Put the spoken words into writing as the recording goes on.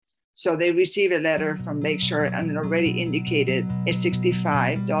So they received a letter from Lakeshore and already indicated a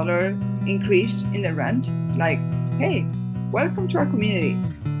 $65 increase in the rent. Like, hey, welcome to our community.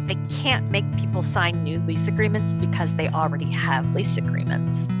 They can't make people sign new lease agreements because they already have lease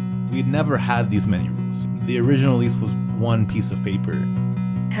agreements. We'd never had these many rules. The original lease was one piece of paper.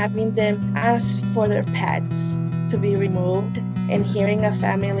 Having them ask for their pets to be removed and hearing a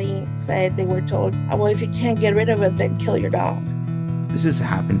family say they were told, well, if you can't get rid of it, then kill your dog. This has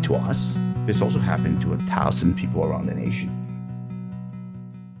happened to us. This also happened to 1,000 people around the nation.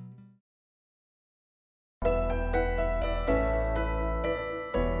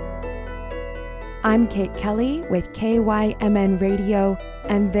 I'm Kate Kelly with KYMN Radio,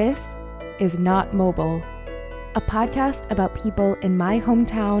 and this is Not Mobile, a podcast about people in my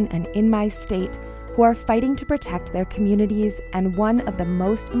hometown and in my state who are fighting to protect their communities and one of the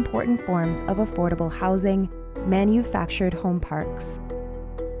most important forms of affordable housing, manufactured home parks.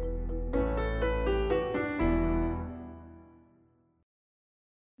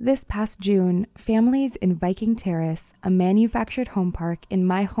 This past June, families in Viking Terrace, a manufactured home park in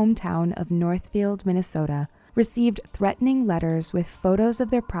my hometown of Northfield, Minnesota, received threatening letters with photos of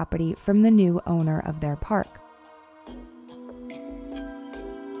their property from the new owner of their park.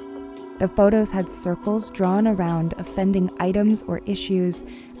 The photos had circles drawn around offending items or issues,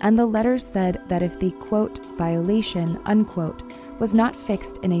 and the letters said that if the, quote, violation, unquote, was not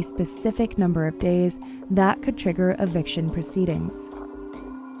fixed in a specific number of days, that could trigger eviction proceedings.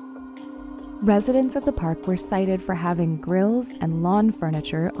 Residents of the park were cited for having grills and lawn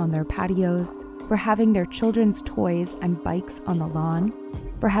furniture on their patios, for having their children's toys and bikes on the lawn,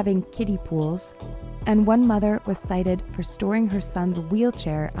 for having kiddie pools, and one mother was cited for storing her son's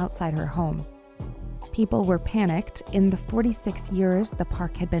wheelchair outside her home. People were panicked. In the 46 years the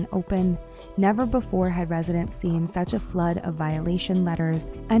park had been open, never before had residents seen such a flood of violation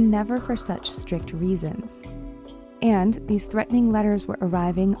letters, and never for such strict reasons. And these threatening letters were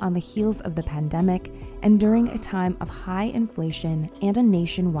arriving on the heels of the pandemic and during a time of high inflation and a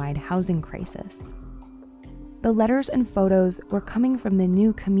nationwide housing crisis. The letters and photos were coming from the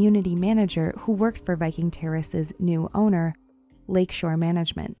new community manager who worked for Viking Terrace's new owner, Lakeshore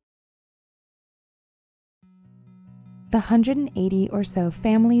Management. The 180 or so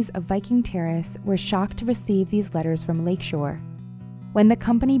families of Viking Terrace were shocked to receive these letters from Lakeshore. When the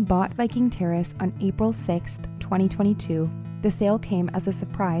company bought Viking Terrace on April 6, 2022, the sale came as a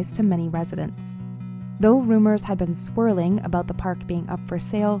surprise to many residents. Though rumors had been swirling about the park being up for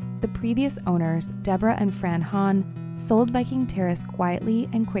sale, the previous owners, Deborah and Fran Hahn, sold Viking Terrace quietly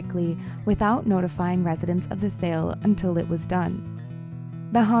and quickly without notifying residents of the sale until it was done.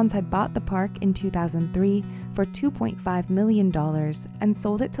 The Hahns had bought the park in 2003 for $2.5 million and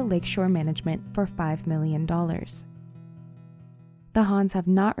sold it to Lakeshore Management for $5 million. The Hahns have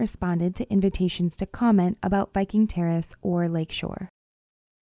not responded to invitations to comment about Viking Terrace or Lakeshore.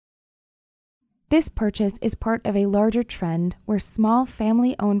 This purchase is part of a larger trend where small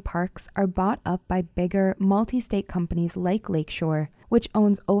family-owned parks are bought up by bigger, multi-state companies like Lakeshore, which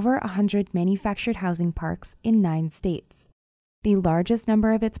owns over 100 manufactured housing parks in 9 states. The largest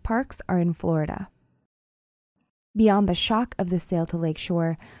number of its parks are in Florida. Beyond the shock of the sale to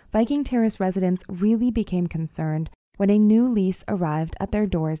Lakeshore, Viking Terrace residents really became concerned when a new lease arrived at their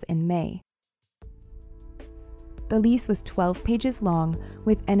doors in May. The lease was 12 pages long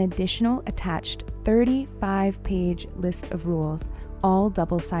with an additional attached 35-page list of rules, all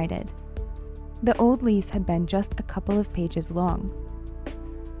double-sided. The old lease had been just a couple of pages long.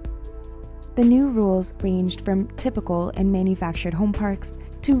 The new rules ranged from typical and manufactured home parks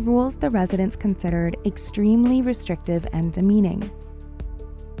to rules the residents considered extremely restrictive and demeaning.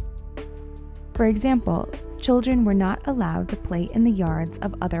 For example, children were not allowed to play in the yards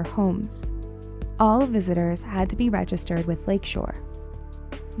of other homes. All visitors had to be registered with Lakeshore.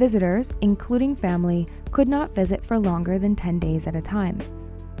 Visitors, including family, could not visit for longer than 10 days at a time.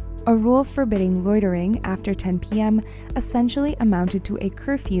 A rule forbidding loitering after 10 p.m. essentially amounted to a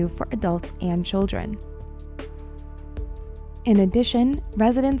curfew for adults and children. In addition,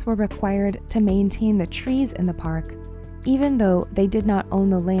 residents were required to maintain the trees in the park, even though they did not own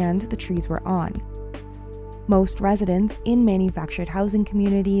the land the trees were on. Most residents in manufactured housing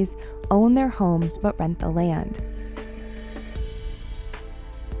communities own their homes but rent the land.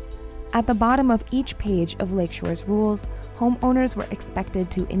 At the bottom of each page of Lakeshore's rules, homeowners were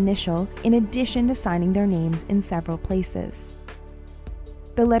expected to initial in addition to signing their names in several places.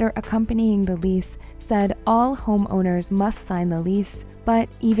 The letter accompanying the lease said all homeowners must sign the lease, but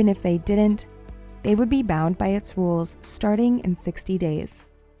even if they didn't, they would be bound by its rules starting in 60 days.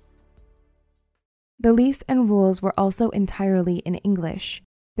 The lease and rules were also entirely in English.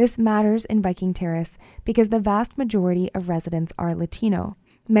 This matters in Viking Terrace because the vast majority of residents are Latino,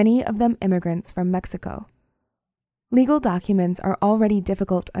 many of them immigrants from Mexico. Legal documents are already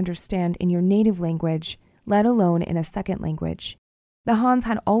difficult to understand in your native language, let alone in a second language. The Hans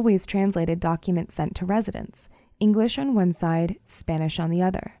had always translated documents sent to residents, English on one side, Spanish on the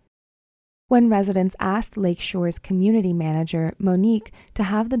other. When residents asked Lakeshore's community manager, Monique, to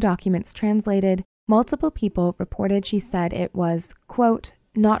have the documents translated, multiple people reported she said it was, quote,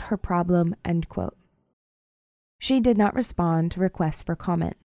 not her problem, end quote. She did not respond to requests for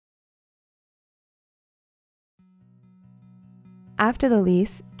comment. After the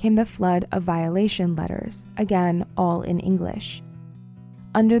lease came the flood of violation letters, again all in English.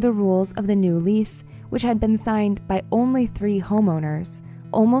 Under the rules of the new lease, which had been signed by only 3 homeowners,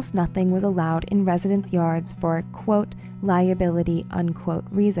 almost nothing was allowed in residents' yards for, quote, liability, unquote,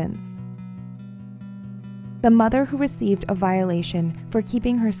 reasons. The mother who received a violation for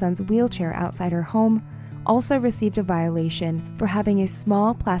keeping her son's wheelchair outside her home also received a violation for having a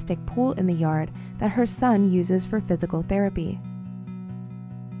small plastic pool in the yard that her son uses for physical therapy.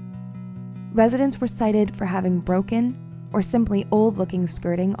 Residents were cited for having broken or simply old-looking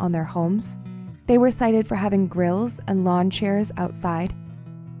skirting on their homes. They were cited for having grills and lawn chairs outside.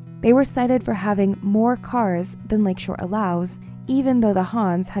 They were cited for having more cars than Lakeshore allows, even though the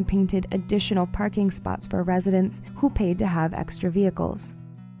Hans had painted additional parking spots for residents who paid to have extra vehicles.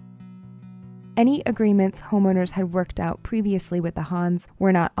 Any agreements homeowners had worked out previously with the Hans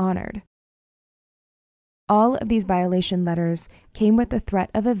were not honored. All of these violation letters came with the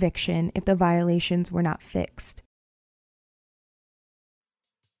threat of eviction if the violations were not fixed.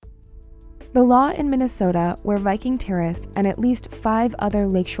 The law in Minnesota, where Viking Terrace and at least 5 other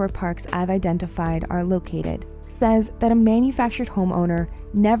lakeshore parks I've identified are located, says that a manufactured homeowner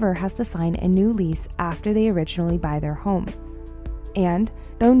never has to sign a new lease after they originally buy their home. And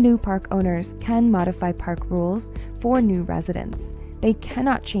though new park owners can modify park rules for new residents, they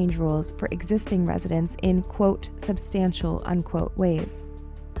cannot change rules for existing residents in, quote, substantial, unquote, ways.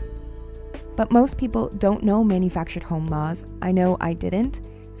 But most people don't know manufactured home laws. I know I didn't.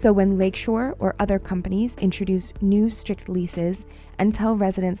 So when Lakeshore or other companies introduce new strict leases and tell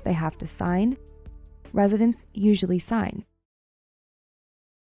residents they have to sign, residents usually sign.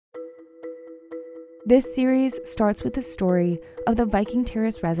 This series starts with the story of the Viking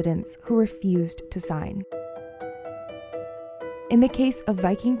Terrace residents who refused to sign. In the case of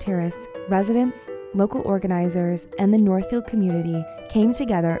Viking Terrace, residents, local organizers, and the Northfield community came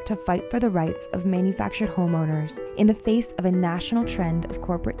together to fight for the rights of manufactured homeowners in the face of a national trend of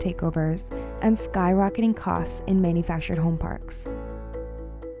corporate takeovers and skyrocketing costs in manufactured home parks.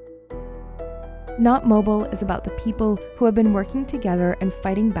 Not Mobile is about the people who have been working together and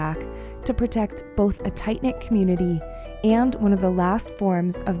fighting back to protect both a tight-knit community and one of the last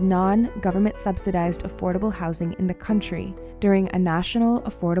forms of non-government subsidized affordable housing in the country during a national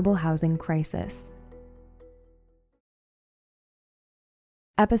affordable housing crisis.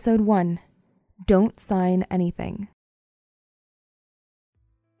 Episode 1: Don't Sign Anything.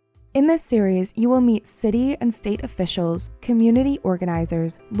 In this series, you will meet city and state officials, community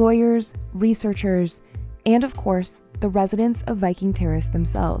organizers, lawyers, researchers, and of course, the residents of Viking Terrace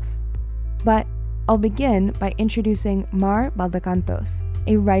themselves. But I'll begin by introducing Mar Valdecantos,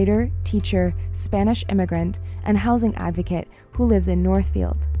 a writer, teacher, Spanish immigrant, and housing advocate who lives in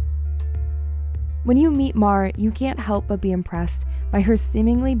Northfield. When you meet Mar, you can't help but be impressed by her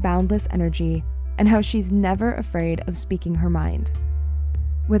seemingly boundless energy and how she's never afraid of speaking her mind.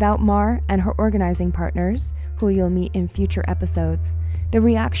 Without Mar and her organizing partners, who you'll meet in future episodes, the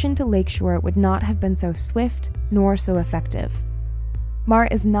reaction to Lakeshore would not have been so swift nor so effective. Mar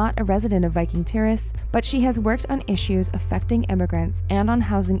is not a resident of Viking Terrace, but she has worked on issues affecting immigrants and on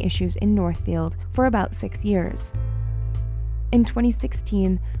housing issues in Northfield for about 6 years. In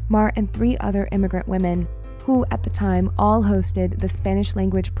 2016, Mar and 3 other immigrant women, who at the time all hosted the Spanish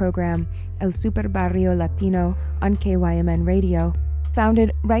language program El Super Barrio Latino on KYMN Radio,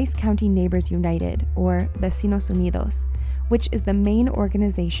 founded Rice County Neighbors United, or Vecinos Unidos, which is the main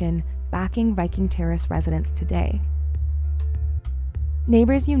organization backing Viking Terrace residents today.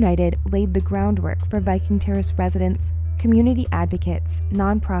 Neighbors United laid the groundwork for Viking Terrace residents, community advocates,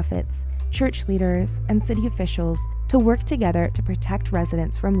 nonprofits, church leaders, and city officials to work together to protect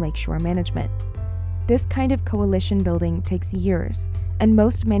residents from lakeshore management. This kind of coalition building takes years, and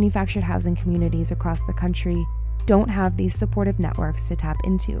most manufactured housing communities across the country don't have these supportive networks to tap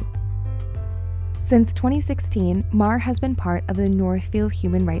into. Since 2016, Mar has been part of the Northfield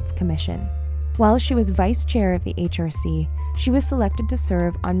Human Rights Commission. While she was vice chair of the HRC, she was selected to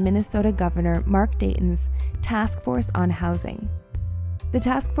serve on Minnesota Governor Mark Dayton's Task Force on Housing. the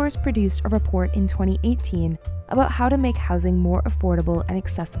task force produced a report in 2018 about how to make housing more affordable and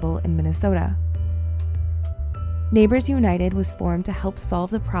accessible in Minnesota. Neighbors United was formed to help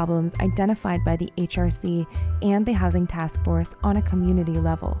solve the problems identified by the HRC and the Housing Task Force on a community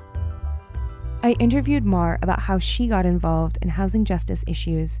level. I interviewed Mar about how she got involved in housing justice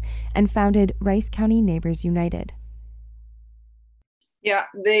issues and founded Rice County Neighbors United. Yeah,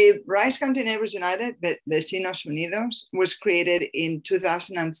 the Rice County Neighbors United, Vecinos Unidos, was created in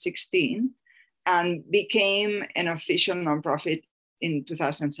 2016 and became an official nonprofit in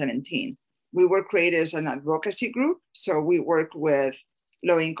 2017. We were created as an advocacy group, so we work with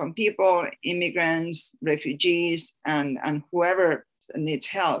low-income people, immigrants, refugees, and whoever needs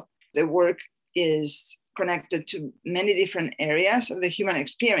help. The work is connected to many different areas of the human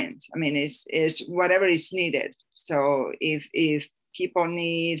experience. I mean, it's whatever is needed. So if people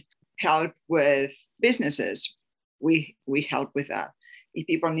need help with businesses, we help with that. If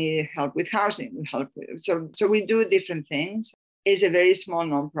people need help with housing, we help with. So we do different things. It's a very small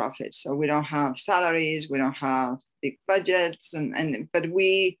nonprofit, so we don't have salaries, we don't have big budgets, but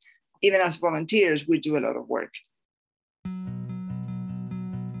we, even as volunteers, we do a lot of work.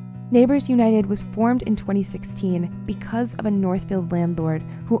 Neighbors United was formed in 2016 because of a Northfield landlord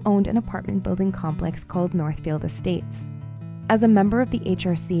who owned an apartment building complex called Northfield Estates. As a member of the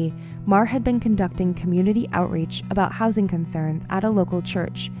HRC, Mar had been conducting community outreach about housing concerns at a local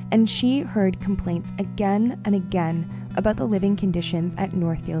church, and she heard complaints again and again about the living conditions at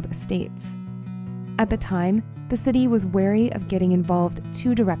Northfield Estates. At the time, the city was wary of getting involved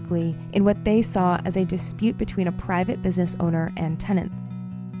too directly in what they saw as a dispute between a private business owner and tenants.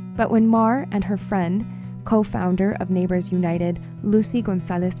 But when Mar and her friend, co-founder of Neighbors United, Lucy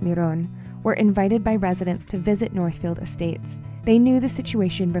Gonzalez Miron, were invited by residents to visit Northfield Estates, they knew the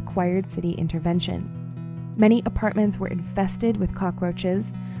situation required city intervention. Many apartments were infested with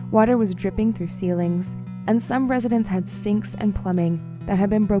cockroaches, water was dripping through ceilings, and some residents had sinks and plumbing that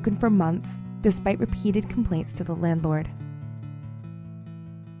had been broken for months, despite repeated complaints to the landlord.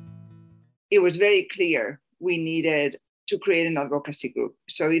 It was very clear we needed to create an advocacy group.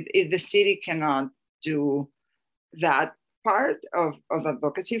 So if the city cannot do that part of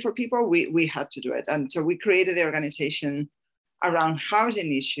advocacy for people, we had to do it. And so we created the organization around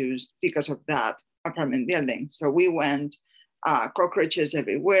housing issues because of that apartment building. So we went cockroaches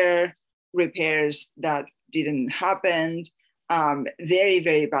everywhere, repairs that didn't happen, very,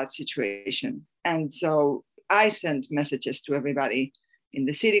 very bad situation. And so I sent messages to everybody in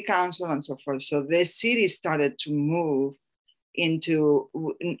the city council and so forth. So the city started to move into,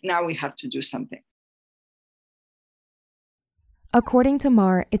 now we have to do something. According to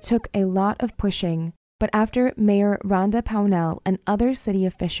Mar, it took a lot of pushing, but after Mayor Rhonda Pownell and other city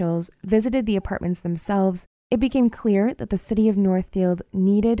officials visited the apartments themselves, it became clear that the city of Northfield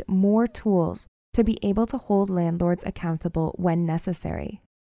needed more tools to be able to hold landlords accountable when necessary.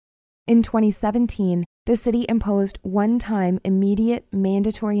 In 2017, the city imposed one-time immediate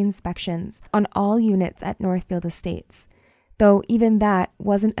mandatory inspections on all units at Northfield Estates, though even that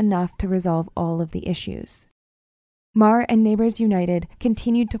wasn't enough to resolve all of the issues. Mar and Neighbors United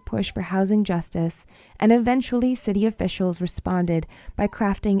continued to push for housing justice, and eventually city officials responded by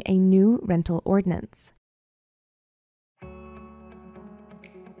crafting a new rental ordinance.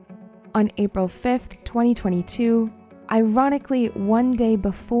 On April 5th, 2022, ironically one day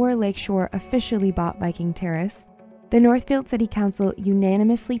before Lakeshore officially bought Viking Terrace, the Northfield City Council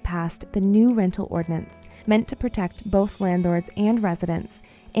unanimously passed the new rental ordinance meant to protect both landlords and residents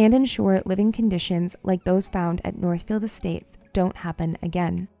and ensure living conditions like those found at Northfield Estates don't happen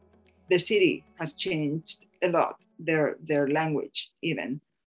again. The city has changed a lot, their language even.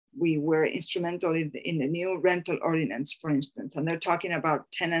 We were instrumental in the new rental ordinance, for instance, and they're talking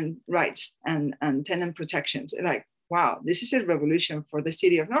about tenant rights and tenant protections. Like, wow, this is a revolution for the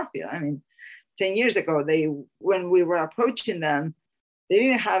city of Northfield. I mean, 10 years ago, when we were approaching them, they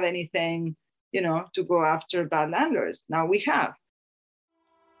didn't have anything, to go after bad landlords. Now we have.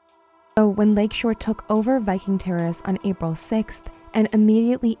 So when Lakeshore took over Viking Terrace on April 6th and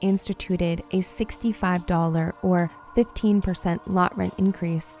immediately instituted a $65 or 15% lot rent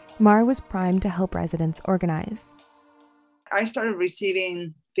increase, Mar was primed to help residents organize. I started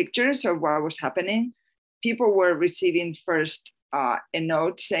receiving pictures of what was happening. People were receiving first a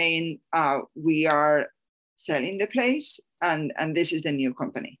note saying, we are selling the place and this is the new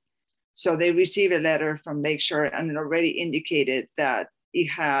company. So they received a letter from Lakeshore and it already indicated that it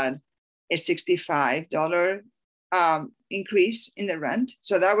had a $65 increase in the rent.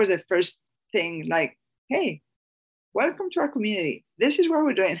 So that was the first thing, like, hey, welcome to our community. This is what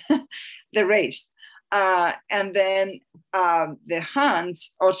we're doing, the raise. And then the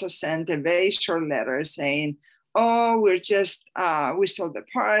Hunts also sent a very short letter saying, oh, we sold the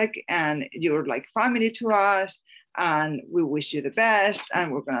park and you're like family to us and we wish you the best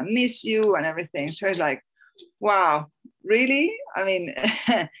and we're going to miss you and everything. So it's like, wow, really? I mean,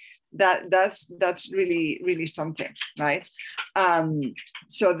 that's really, really something, right?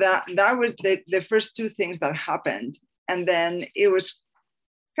 So that was the first two things that happened. And then it was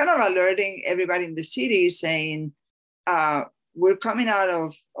kind of alerting everybody in the city saying, we're coming out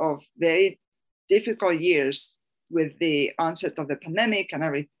of very difficult years with the onset of the pandemic and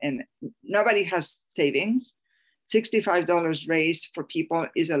everything. And nobody has savings. $65 raise for people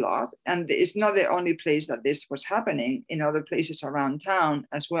is a lot. And it's not the only place that this was happening. In other places around town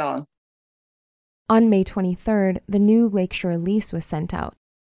as well. On May 23rd, the new Lakeshore lease was sent out.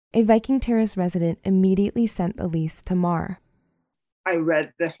 A Viking Terrace resident immediately sent the lease to Mar. I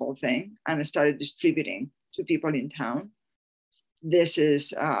read the whole thing and I started distributing to people in town. This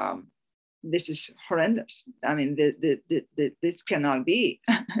is horrendous. I mean, this cannot be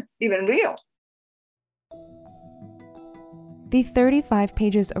even real. The 35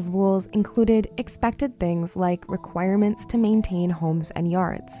 pages of rules included expected things like requirements to maintain homes and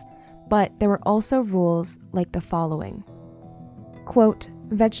yards, but there were also rules like the following. Quote,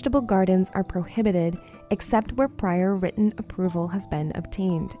 vegetable gardens are prohibited except where prior written approval has been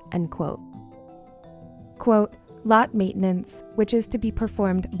obtained, end quote. Quote, lot maintenance, which is to be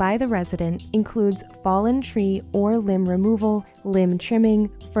performed by the resident, includes fallen tree or limb removal, limb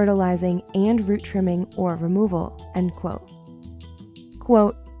trimming, fertilizing, and root trimming or removal, end quote.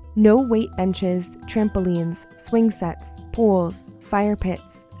 Quote, no weight benches, trampolines, swing sets, pools, fire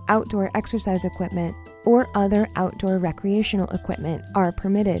pits, outdoor exercise equipment, or other outdoor recreational equipment are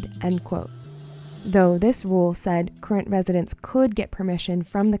permitted, end quote. Though this rule said current residents could get permission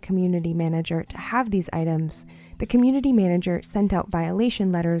from the community manager to have these items, the community manager sent out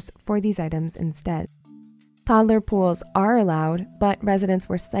violation letters for these items instead. Toddler pools are allowed, but residents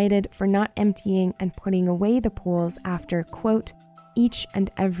were cited for not emptying and putting away the pools after, quote, each and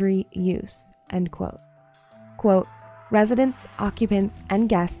every use, end quote. Quote, residents, occupants, and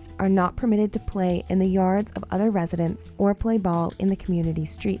guests are not permitted to play in the yards of other residents or play ball in the community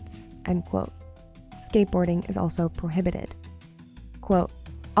streets, end quote. Skateboarding is also prohibited. Quote,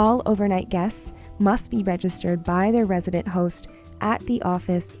 all overnight guests must be registered by their resident host at the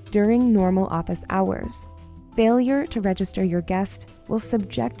office during normal office hours. Failure to register your guest will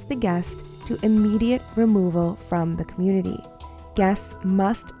subject the guest to immediate removal from the community. Guests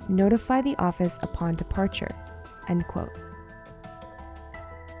must notify the office upon departure, end quote.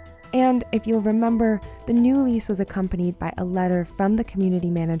 And if you'll remember, the new lease was accompanied by a letter from the community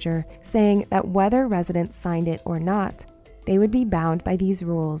manager saying that whether residents signed it or not, they would be bound by these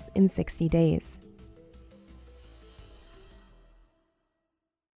rules in 60 days.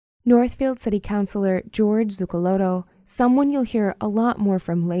 Northfield City Councilor George Zuccolotto, someone you'll hear a lot more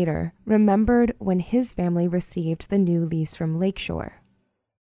from later, remembered when his family received the new lease from Lakeshore.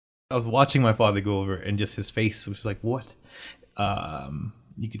 I was watching my father go over and just his face was like, what?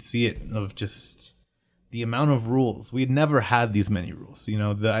 You could see it of just the amount of rules. We had never had these many rules. You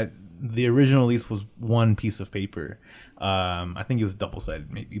know, the original lease was one piece of paper. I think it was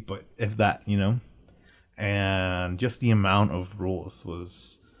double-sided maybe, but if that, you know. And just the amount of rules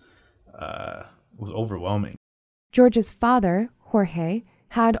was overwhelming. George's father, Jorge,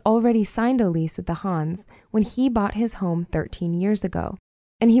 had already signed a lease with the Hans when he bought his home 13 years ago,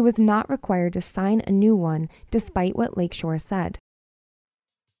 and he was not required to sign a new one despite what Lakeshore said.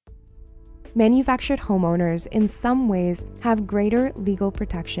 Manufactured homeowners in some ways have greater legal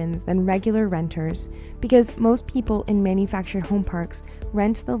protections than regular renters because most people in manufactured home parks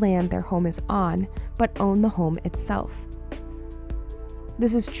rent the land their home is on but own the home itself.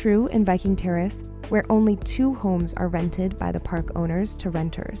 This is true in Viking Terrace, where only 2 homes are rented by the park owners to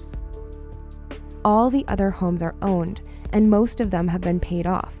renters. All the other homes are owned, and most of them have been paid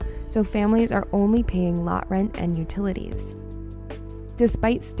off, so families are only paying lot rent and utilities.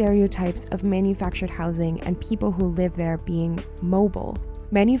 Despite stereotypes of manufactured housing and people who live there being mobile,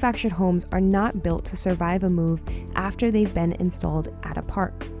 manufactured homes are not built to survive a move after they've been installed at a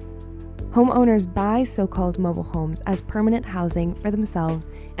park. Homeowners buy so-called mobile homes as permanent housing for themselves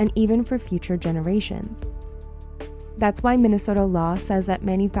and even for future generations. That's why Minnesota law says that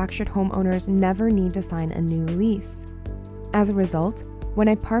manufactured homeowners never need to sign a new lease. As a result, when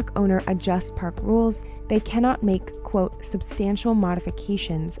a park owner adjusts park rules, they cannot make, quote, substantial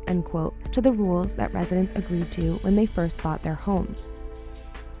modifications, end quote, to the rules that residents agreed to when they first bought their homes.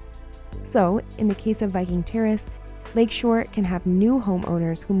 So, in the case of Viking Terrace, Lakeshore can have new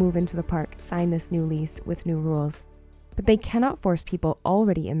homeowners who move into the park sign this new lease with new rules, but they cannot force people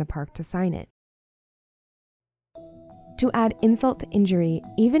already in the park to sign it. To add insult to injury,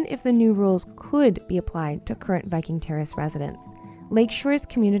 even if the new rules could be applied to current Viking Terrace residents, Lakeshore's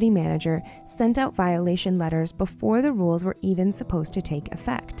community manager sent out violation letters before the rules were even supposed to take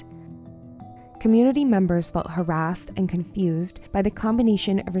effect. Community members felt harassed and confused by the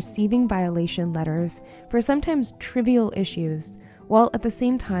combination of receiving violation letters for sometimes trivial issues, while at the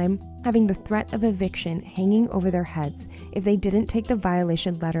same time having the threat of eviction hanging over their heads if they didn't take the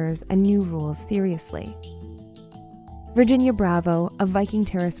violation letters and new rules seriously. Virginia Bravo, a Viking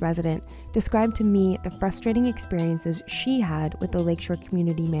Terrace resident, described to me the frustrating experiences she had with the Lakeshore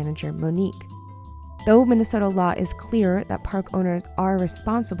community manager, Monique. Though Minnesota law is clear that park owners are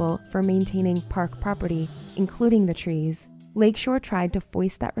responsible for maintaining park property, including the trees, Lakeshore tried to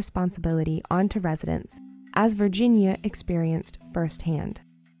foist that responsibility onto residents, as Virginia experienced firsthand.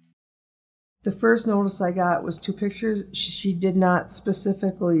 The first notice I got was 2 pictures. She did not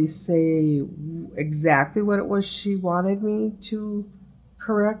specifically say exactly what it was she wanted me to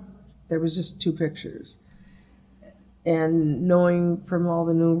correct. There was just 2 pictures. And knowing from all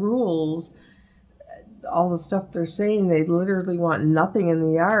the new rules, all the stuff they're saying, they literally want nothing in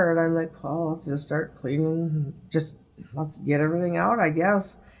the yard. I'm like, well, let's just start cleaning. Just let's get everything out, I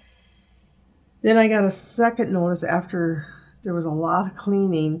guess. Then I got a second notice after there was a lot of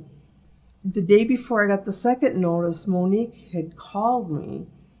cleaning. The day before I got the second notice, Monique had called me,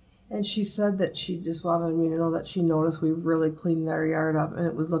 and she said that she just wanted me to know that she noticed we really cleaned our yard up and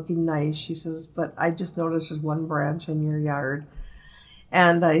it was looking nice. She says, but I just noticed there's 1 branch in your yard.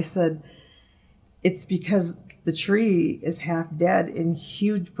 And I said, it's because the tree is half dead and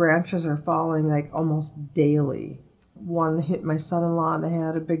huge branches are falling like almost daily. One hit my son-in-law and I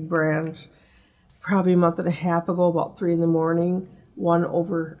had a big branch probably a month and a half ago, about 3 a.m. One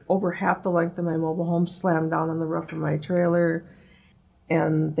over half the length of my mobile home slammed down on the roof of my trailer,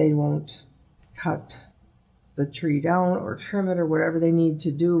 and they won't cut the tree down or trim it or whatever they need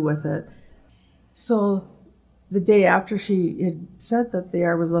to do with it. So the day after she had said that the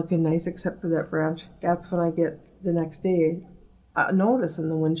yard was looking nice except for that branch, that's when I get the next day a notice in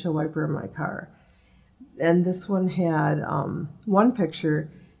the windshield wiper in my car. And this one had 1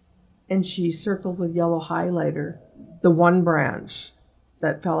 picture, and she circled with yellow highlighter the 1 branch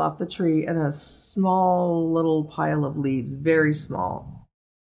that fell off the tree and a small little pile of leaves, very small.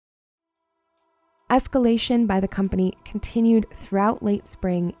 Escalation by the company continued throughout late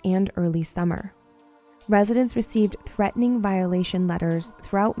spring and early summer. Residents received threatening violation letters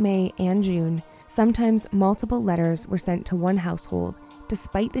throughout May and June. Sometimes multiple letters were sent to one household,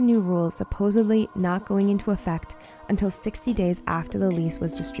 despite the new rules supposedly not going into effect until 60 days after the lease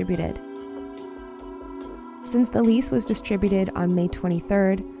was distributed. Since the lease was distributed on May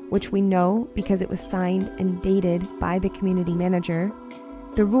 23rd, which we know because it was signed and dated by the community manager,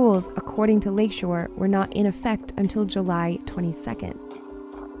 the rules, according to Lakeshore, were not in effect until July 22nd.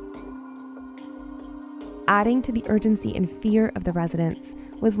 Adding to the urgency and fear of the residents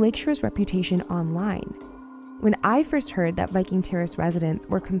was Lakeshore's reputation online. When I first heard that Viking Terrace residents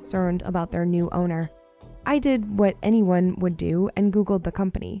were concerned about their new owner, I did what anyone would do and Googled the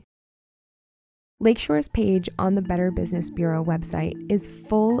company. Lakeshore's page on the Better Business Bureau website is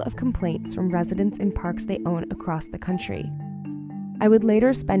full of complaints from residents in parks they own across the country. I would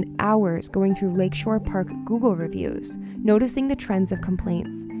later spend hours going through Lakeshore Park Google reviews, noticing the trends of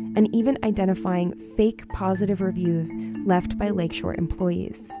complaints, and even identifying fake positive reviews left by Lakeshore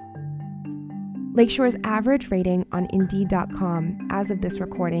employees. Lakeshore's average rating on Indeed.com as of this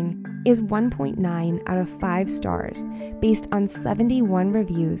recording is 1.9 out of 5 stars based on 71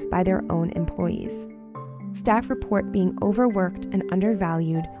 reviews by their own employees. Staff report being overworked and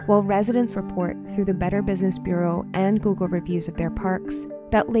undervalued, while residents report through the Better Business Bureau and Google reviews of their parks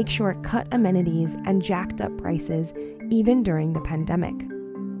that Lakeshore cut amenities and jacked up prices even during the pandemic.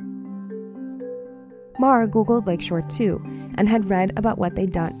 Mar Googled Lakeshore too and had read about what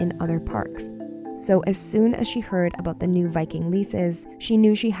they'd done in other parks. So as soon as she heard about the new Viking leases, she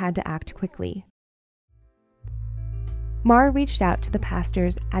knew she had to act quickly. Mar reached out to the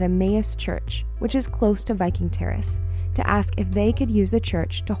pastors at Emmaus Church, which is close to Viking Terrace, to ask if they could use the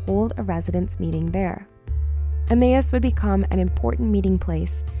church to hold a residents' meeting there. Emmaus would become an important meeting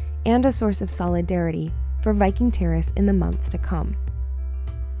place and a source of solidarity for Viking Terrace in the months to come.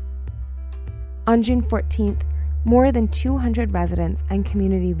 On June 14th, more than 200 residents and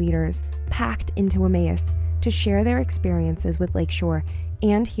community leaders packed into Emmaus to share their experiences with Lakeshore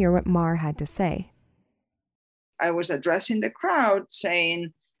and hear what Mar had to say. I was addressing the crowd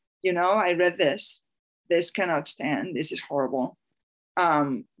saying, I read this. This cannot stand. This is horrible.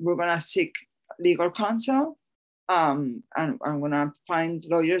 We're going to seek legal counsel, and I'm going to find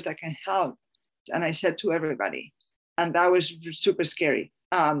lawyers that can help. And I said to everybody, and that was super scary,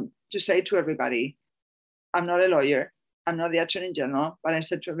 to say to everybody, I'm not a lawyer, I'm not the Attorney General, but I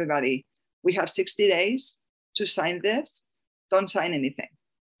said to everybody, we have 60 days to sign this, don't sign anything.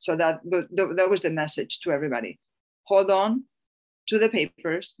 So that was the message to everybody. Hold on to the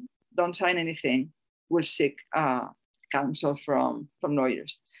papers, don't sign anything, we'll seek counsel from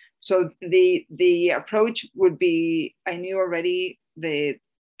lawyers. So the approach would be, I knew already the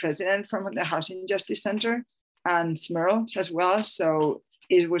president from the Housing Justice Center and SMERLS as well. So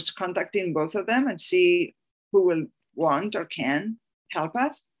it was contacting both of them and see who will want or can help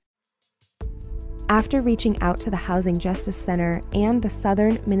us. After reaching out to the Housing Justice Center and the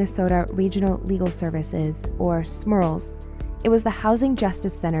Southern Minnesota Regional Legal Services, or SMERLS, it was the Housing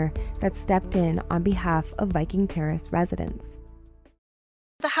Justice Center that stepped in on behalf of Viking Terrace residents.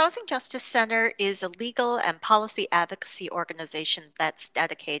 The Housing Justice Center is a legal and policy advocacy organization that's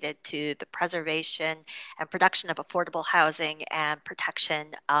dedicated to the preservation and production of affordable housing and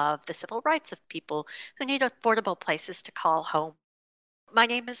protection of the civil rights of people who need affordable places to call home. My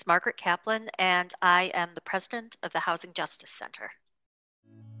name is Margaret Kaplan, and I am the president of the Housing Justice Center.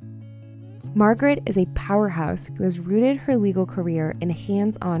 Margaret is a powerhouse who has rooted her legal career in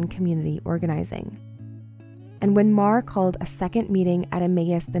hands-on community organizing. And when Mar called a second meeting at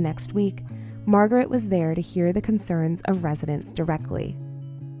Emmaus the next week, Margaret was there to hear the concerns of residents directly.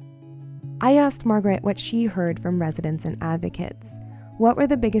 I asked Margaret what she heard from residents and advocates. What were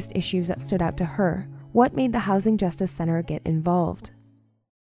the biggest issues that stood out to her? What made the Housing Justice Center get involved?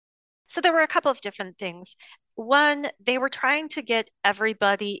 So there were a couple of different things. One, they were trying to get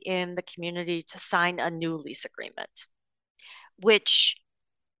everybody in the community to sign a new lease agreement, which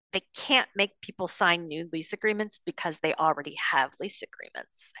they can't make people sign new lease agreements because they already have lease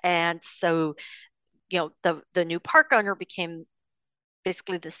agreements. And so, the new park owner became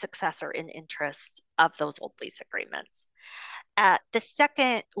basically the successor in interest of those old lease agreements. The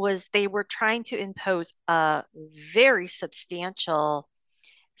second was they were trying to impose a very substantial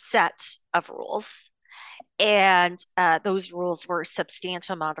set of rules. And those rules were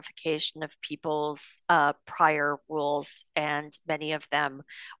substantial modification of people's prior rules, and many of them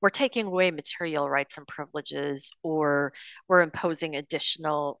were taking away material rights and privileges or were imposing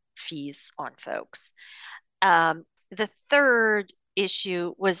additional fees on folks. The third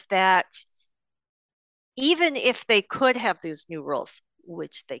issue was that even if they could have these new rules,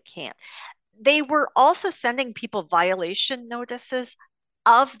 which they can't, they were also sending people violation notices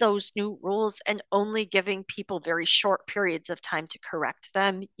of those new rules and only giving people very short periods of time to correct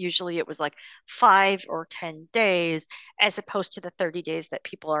them. Usually it was like 5 or 10 days, as opposed to the 30 days that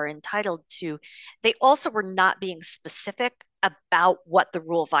people are entitled to. They also were not being specific about what the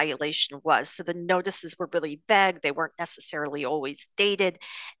rule violation was. So the notices were really vague. They weren't necessarily always dated.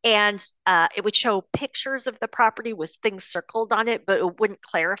 And it would show pictures of the property with things circled on it, but it wouldn't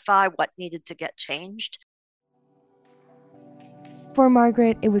clarify what needed to get changed. For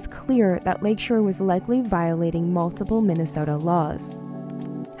Margaret, it was clear that Lakeshore was likely violating multiple Minnesota laws.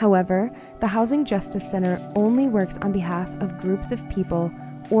 However, the Housing Justice Center only works on behalf of groups of people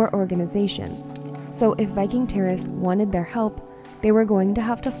or organizations. So if Viking Terrace wanted their help, they were going to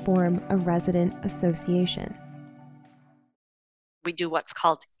have to form a resident association. We do what's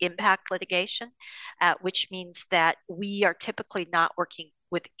called impact litigation, which means that we are typically not working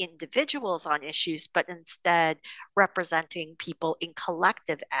with individuals on issues, but instead representing people in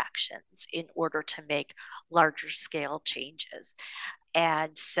collective actions in order to make larger scale changes.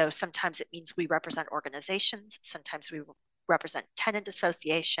 And so sometimes it means we represent organizations, sometimes we represent tenant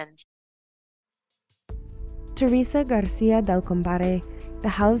associations. Teresa Garcia del Compare, the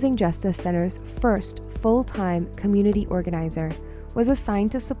Housing Justice Center's first full-time community organizer, was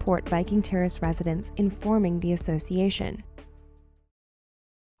assigned to support Viking Terrace residents in forming the association.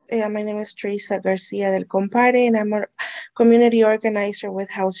 My name is Teresa Garcia del Compare, and I'm a community organizer with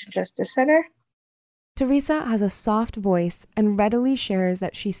Housing Justice Center. Teresa has a soft voice and readily shares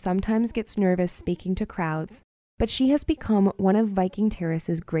that she sometimes gets nervous speaking to crowds, but she has become one of Viking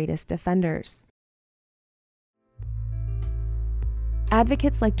Terrace's greatest defenders.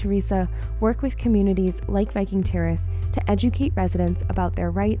 Advocates like Teresa work with communities like Viking Terrace to educate residents about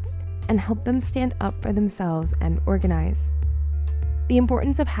their rights and help them stand up for themselves and organize. The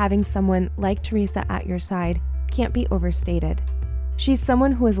importance of having someone like Teresa at your side can't be overstated. She's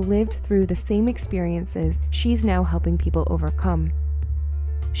someone who has lived through the same experiences she's now helping people overcome.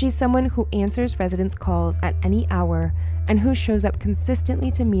 She's someone who answers residents' calls at any hour and who shows up consistently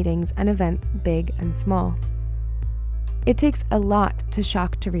to meetings and events big and small. It takes a lot to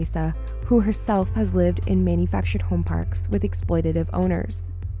shock Teresa, who herself has lived in manufactured home parks with exploitative owners.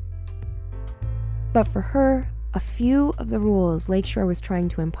 But for her, a few of the rules Lakeshore was trying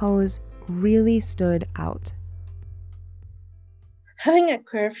to impose really stood out. Having a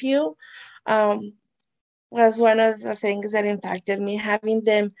curfew was one of the things that impacted me, having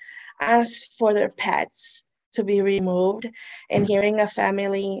them ask for their pets to be removed, and hearing a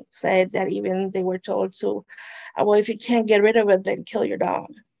family said that even they were told to, well, if you can't get rid of it, then kill your dog,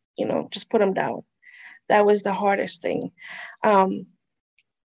 just put them down. That was the hardest thing.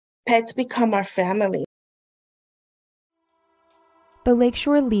 Pets become our family. The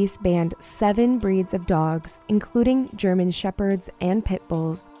Lakeshore lease banned 7 breeds of dogs, including German Shepherds and Pit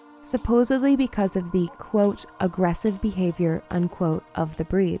Bulls, supposedly because of the, quote, aggressive behavior, unquote, of the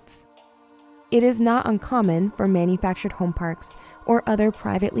breeds. It is not uncommon for manufactured home parks or other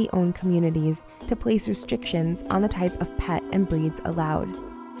privately owned communities to place restrictions on the type of pet and breeds allowed.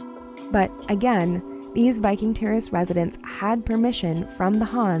 But again, these Viking Terrace residents had permission from the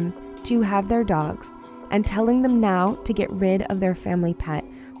Hans to have their dogs, and telling them now to get rid of their family pet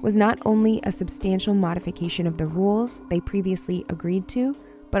was not only a substantial modification of the rules they previously agreed to,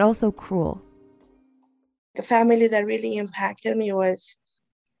 but also cruel. The family that really impacted me was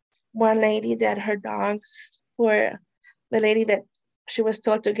one lady that her dogs were the lady that she was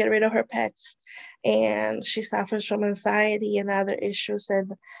told to get rid of her pets, and she suffers from anxiety and other issues.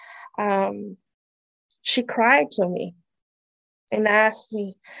 And she cried to me and asked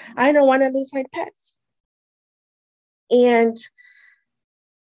me, I don't want to lose my pets. And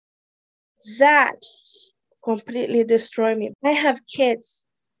that completely destroyed me. I have kids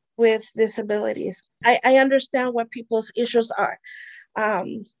with disabilities. I understand what people's issues are,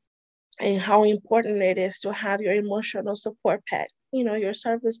 and how important it is to have your emotional support pet, your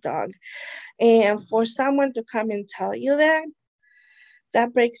service dog. And for someone to come and tell you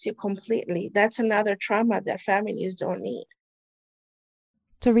that breaks you completely. That's another trauma that families don't need.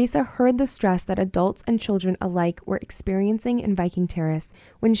 Teresa heard the stress that adults and children alike were experiencing in Viking Terrace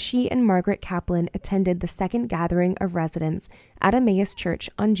when she and Margaret Kaplan attended the second gathering of residents at Emmaus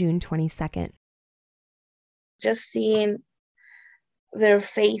Church on June 22nd. Just seeing their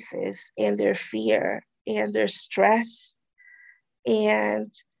faces and their fear and their stress,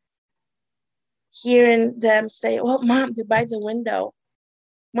 and hearing them say, well, Mom, they're by the window.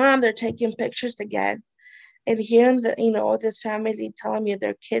 Mom, they're taking pictures again. And hearing this family telling me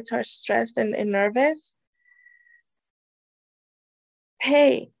their kids are stressed and nervous.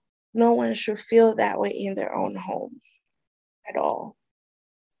 Hey, no one should feel that way in their own home at all.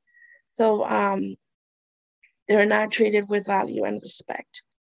 So they're not treated with value and respect.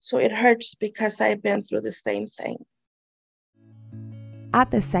 So it hurts because I've been through the same thing. At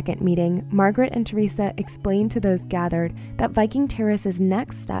the second meeting, Margaret and Teresa explained to those gathered that Viking Terrace's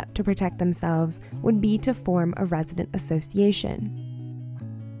next step to protect themselves would be to form a resident association.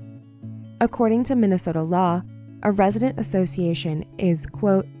 According to Minnesota law, a resident association is,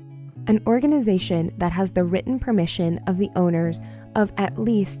 quote, an organization that has the written permission of the owners of at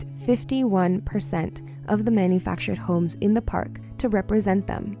least 51% of the manufactured homes in the park to represent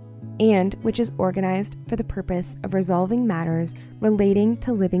them, and which is organized for the purpose of resolving matters relating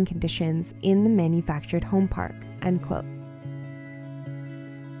to living conditions in the manufactured home park, end quote.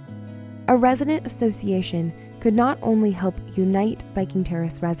 A resident association could not only help unite Viking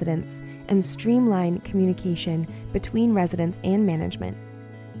Terrace residents and streamline communication between residents and management,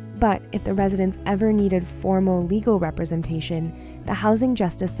 but if the residents ever needed formal legal representation, the Housing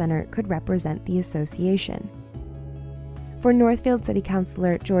Justice Center could represent the association. For Northfield City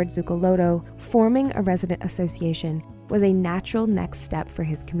Councilor George Zuccolotto, forming a resident association was a natural next step for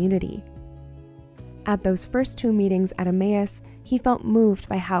his community. At those first 2 meetings at Emmaus, he felt moved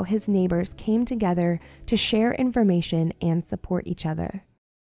by how his neighbors came together to share information and support each other.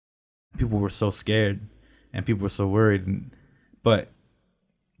 People were so scared and people were so worried, but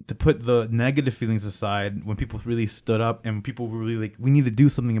to put the negative feelings aside, when people really stood up and people were really like, we need to do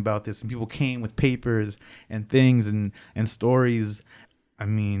something about this, and people came with papers and things and stories, I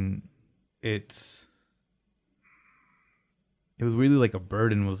mean, it was really like a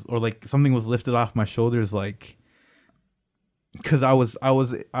burden or like something was lifted off my shoulders, like, because I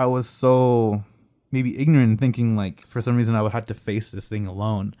was so maybe ignorant, thinking like for some reason I would have to face this thing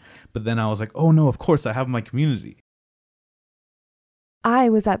alone. But then I was like, oh no, of course I have my community. I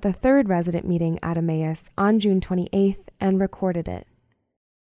was at the third resident meeting at Emmaus on June 28th and recorded it.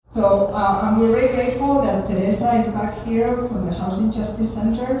 So I'm very grateful that Teresa is back here from the Housing Justice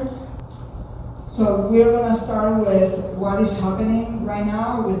Center. So we're going to start with what is happening right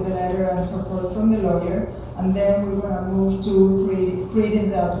now with the letter and so forth from the lawyer. and then we're going to move to creating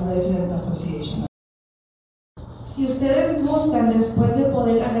the resident association. Si ustedes gustan, después de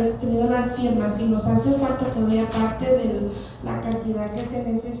poder haber tenido las firmas, si nos hace falta todavía parte de la cantidad que se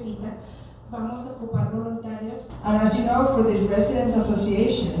necesita, vamos a ocupar voluntarios. And as you know, for this resident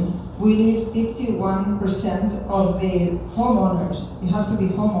association, we need 51% of the homeowners. It has to be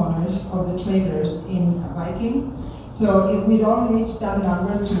homeowners of the trailers in Viking. So if we don't reach that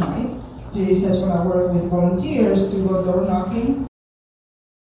number tonight, Teresa is going to work with volunteers to go door knocking.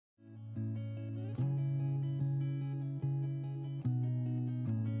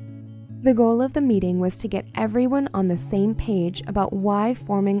 The goal of the meeting was to get everyone on the same page about why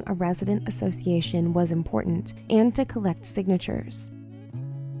forming a resident association was important and to collect signatures.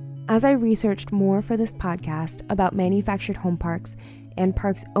 As I researched more for this podcast about manufactured home parks and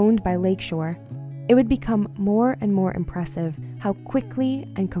parks owned by Lakeshore, it would become more and more impressive how quickly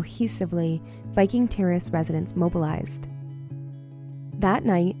and cohesively Viking Terrace residents mobilized. That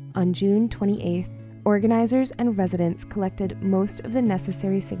night, on June 28th, organizers and residents collected most of the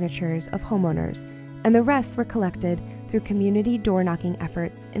necessary signatures of homeowners, and the rest were collected through community door-knocking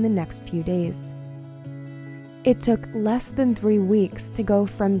efforts in the next few days. It took less than 3 weeks to go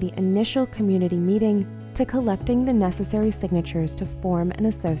from the initial community meeting to collecting the necessary signatures to form an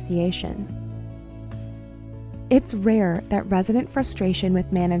association. It's rare that resident frustration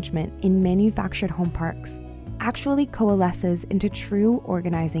with management in manufactured home parks actually coalesces into true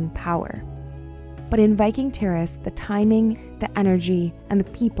organizing power. But in Viking Terrace, the timing, the energy, and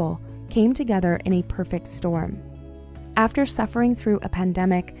the people came together in a perfect storm. After suffering through a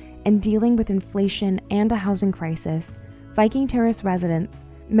pandemic and dealing with inflation and a housing crisis, Viking Terrace residents,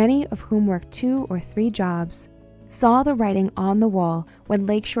 many of whom worked 2 or 3 jobs, saw the writing on the wall when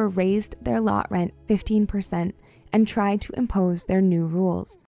Lakeshore raised their lot rent 15% and tried to impose their new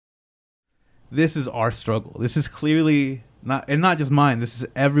rules. This is our struggle. This is clearly not just mine. This is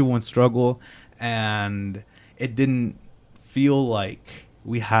everyone's struggle. And it didn't feel like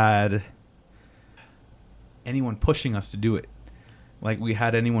we had anyone pushing us to do it, like we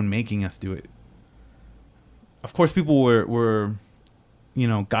had anyone making us do it. Of course, people were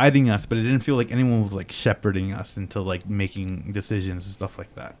guiding us, but it didn't feel like anyone was like shepherding us into like making decisions and stuff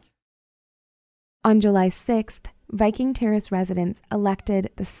like that. On July 6th, Viking Terrace residents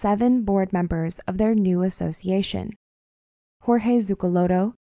elected the 7 board members of their new association: Jorge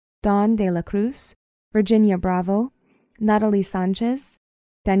Zucoloto, Dawn De La Cruz, Virginia Bravo, Natalie Sanchez,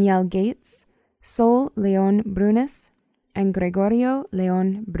 Danielle Gates, Sol Leon Brunes, and Gregorio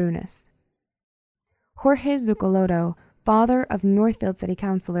Leon Brunes. Jorge Zucoloto, father of Northfield City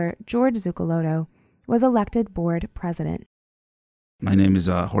Councilor George Zucoloto, was elected board president. My name is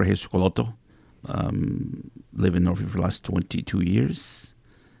Jorge Zucoloto. Live in Northfield for the last 22 years.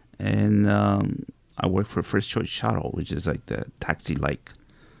 And I work for First Choice Shuttle, which is like the taxi-like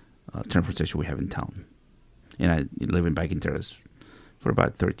transportation we have in town. And I live in Viking Terrace for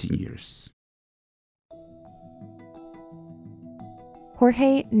about 13 years.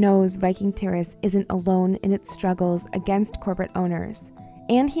 Jorge knows Viking Terrace isn't alone in its struggles against corporate owners,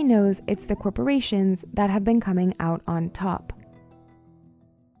 and he knows it's the corporations that have been coming out on top.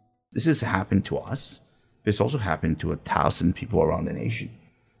 This has happened to us. It's also happened to 1,000 people around the nation.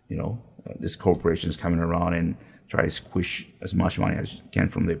 This corporation is coming around and try to squish as much money as you can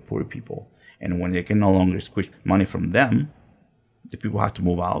from the poor people. And when they can no longer squish money from them, the people have to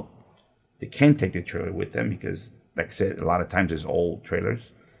move out. They can't take the trailer with them because, like I said, a lot of times it's old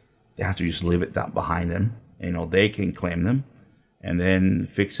trailers. They have to just leave it down behind them. They can claim them and then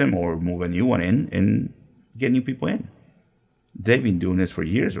fix them or move a new one in and get new people in. They've been doing this for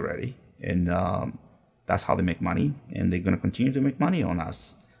years already. And that's how they make money. And they're going to continue to make money on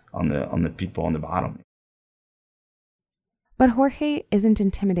us, on the people on the bottom. But Jorge isn't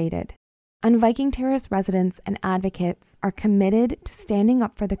intimidated, and Viking Terrace residents and advocates are committed to standing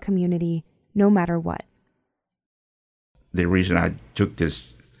up for the community no matter what. The reason I took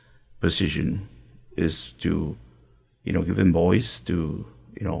this position is to, give them voice to,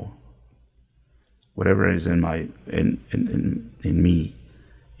 whatever is in me,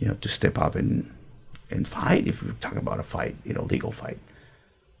 to step up and fight. If we talk about a fight, legal fight,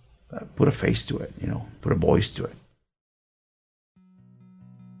 put a face to it, put a voice to it.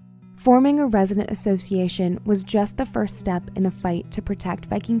 Forming a resident association was just the first step in the fight to protect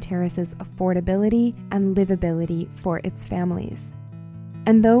Viking Terrace's affordability and livability for its families.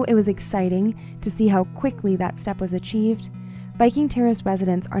 And though it was exciting to see how quickly that step was achieved, Viking Terrace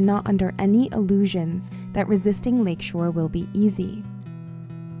residents are not under any illusions that resisting Lakeshore will be easy.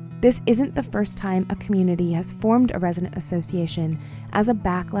 This isn't the first time a community has formed a resident association as a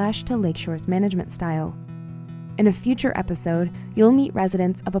backlash to Lakeshore's management style. In a future episode, you'll meet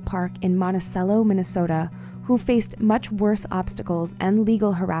residents of a park in Monticello, Minnesota, who faced much worse obstacles and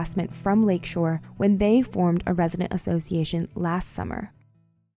legal harassment from Lakeshore when they formed a resident association last summer.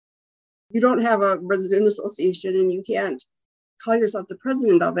 You don't have a resident association and you can't call yourself the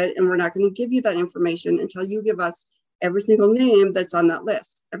president of it, and we're not going to give you that information until you give us every single name that's on that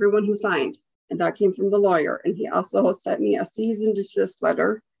list, everyone who signed. And that came from the lawyer. And he also sent me a cease and desist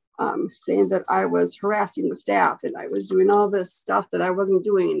letter saying that I was harassing the staff and I was doing all this stuff that I wasn't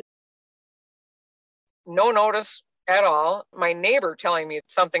doing. No notice at all. My neighbor telling me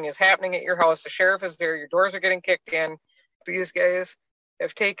something is happening at your house. The sheriff is there. Your doors are getting kicked in. These guys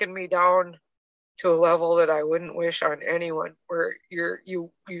have taken me down to a level that I wouldn't wish on anyone, where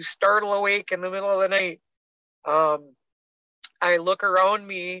you startle awake in the middle of the night. I look around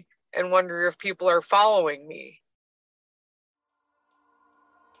me and wonder if people are following me.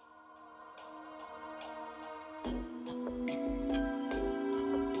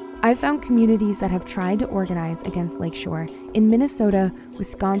 I've found communities that have tried to organize against Lakeshore in Minnesota,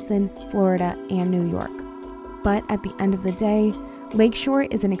 Wisconsin, Florida, and New York. But at the end of the day, Lakeshore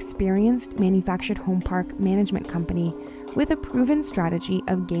is an experienced manufactured home park management company with a proven strategy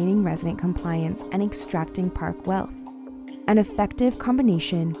of gaining resident compliance and extracting park wealth. An effective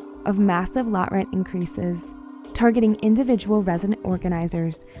combination of massive lot rent increases, targeting individual resident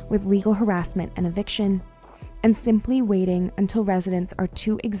organizers with legal harassment and eviction, and simply waiting until residents are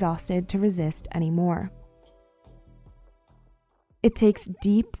too exhausted to resist anymore. It takes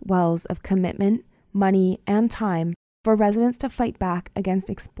deep wells of commitment, money, and time for residents to fight back against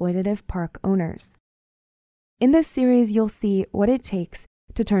exploitative park owners. In this series, you'll see what it takes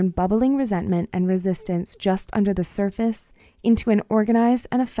to turn bubbling resentment and resistance just under the surface into an organized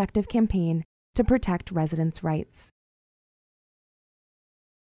and effective campaign to protect residents' rights.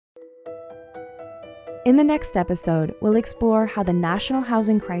 In the next episode, we'll explore how the national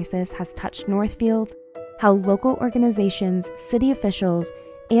housing crisis has touched Northfield, how local organizations, city officials,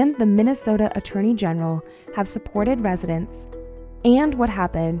 and the Minnesota Attorney General have supported residents, and what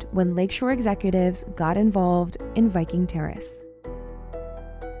happened when Lakeshore executives got involved in Viking Terrace.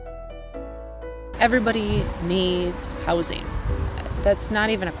 Everybody needs housing. That's not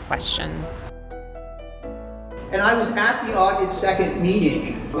even a question. And I was at the August 2nd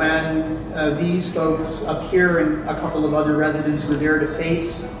meeting when these folks up here and a couple of other residents were there to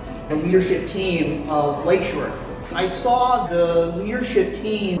face the leadership team of Lakeshore. I saw the leadership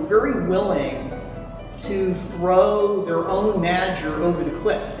team very willing to throw their own manager over the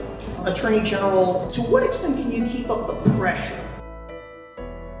cliff. Attorney General, to what extent can you keep up the pressure?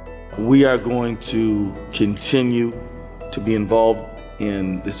 We are going to continue to be involved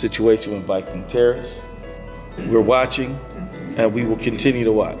in the situation with Viking Terrace. We're watching, and we will continue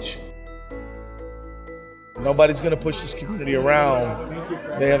to watch. Nobody's going to push this community around.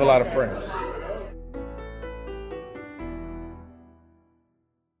 They have a lot of friends.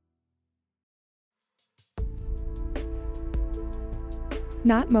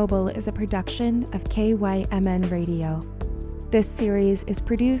 Not Mobile is a production of KYMN Radio. This series is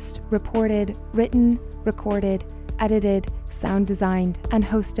produced, reported, written, recorded, edited, sound designed, and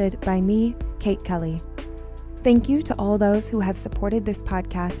hosted by me, Kate Kelly. Thank you to all those who have supported this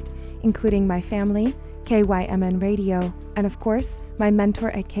podcast, including my family, KYMN Radio, and of course, my mentor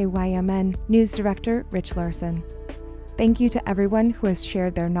at KYMN, News Director Rich Larson. Thank you to everyone who has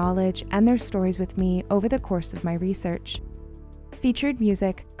shared their knowledge and their stories with me over the course of my research. Featured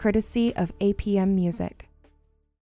music courtesy of APM Music.